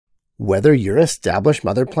Whether your established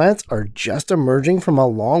mother plants are just emerging from a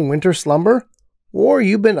long winter slumber, or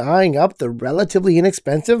you've been eyeing up the relatively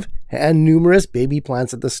inexpensive and numerous baby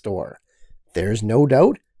plants at the store, there's no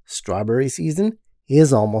doubt strawberry season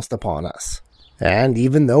is almost upon us. And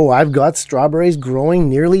even though I've got strawberries growing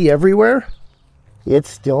nearly everywhere, it's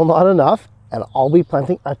still not enough, and I'll be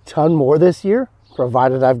planting a ton more this year,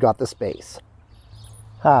 provided I've got the space.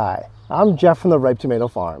 Hi, I'm Jeff from the Ripe Tomato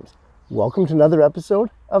Farms. Welcome to another episode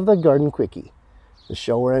of the Garden Quickie, the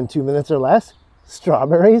show where in 2 minutes or less,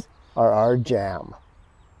 strawberries are our jam.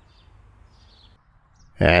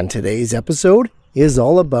 And today's episode is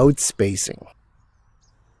all about spacing.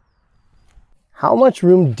 How much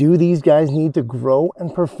room do these guys need to grow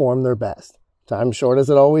and perform their best? Time short as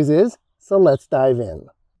it always is, so let's dive in.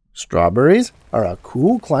 Strawberries are a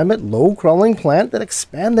cool climate, low crawling plant that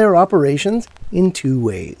expand their operations in two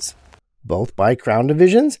ways, both by crown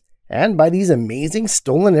divisions and by these amazing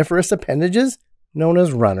stoloniferous appendages known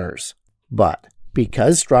as runners. But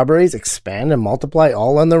because strawberries expand and multiply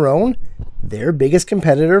all on their own, their biggest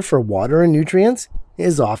competitor for water and nutrients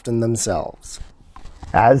is often themselves.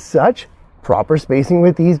 As such, proper spacing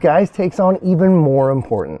with these guys takes on even more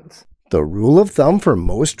importance. The rule of thumb for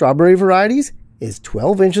most strawberry varieties is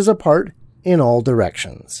 12 inches apart in all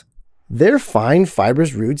directions. Their fine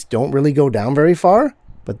fibrous roots don't really go down very far,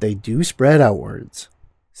 but they do spread outwards.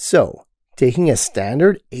 So, taking a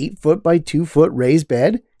standard 8-foot by 2-foot raised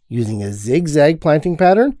bed using a zigzag planting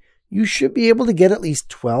pattern, you should be able to get at least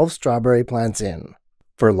 12 strawberry plants in.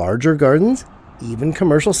 For larger gardens, even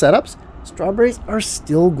commercial setups, strawberries are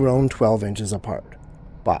still grown 12 inches apart,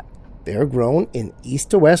 but they're grown in east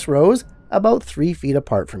to west rows about 3 feet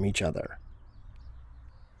apart from each other.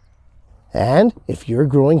 And if you're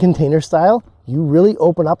growing container style, you really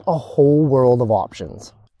open up a whole world of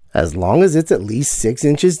options. As long as it's at least 6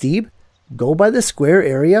 inches deep, go by the square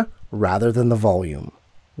area rather than the volume.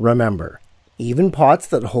 Remember, even pots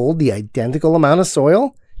that hold the identical amount of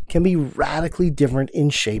soil can be radically different in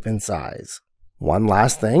shape and size. One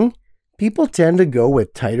last thing, people tend to go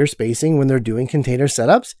with tighter spacing when they're doing container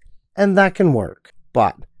setups, and that can work.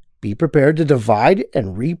 But be prepared to divide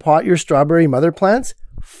and repot your strawberry mother plants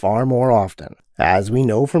far more often. As we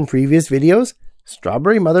know from previous videos,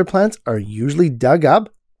 strawberry mother plants are usually dug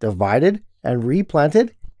up, divided, and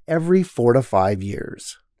replanted every 4 to 5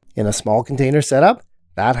 years. In a small container setup,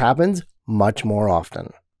 that happens much more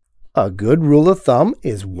often. A good rule of thumb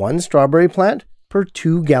is 1 strawberry plant per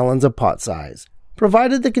 2 gallons of pot size,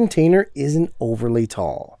 provided the container isn't overly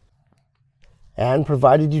tall. And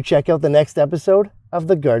provided you check out the next episode of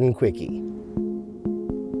the Garden Quickie.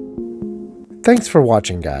 Thanks for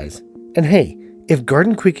watching, guys. And hey, if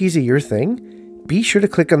Garden Quickies are your thing, be sure to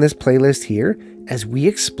click on this playlist here as we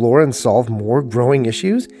explore and solve more growing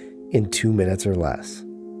issues in 2 minutes or less.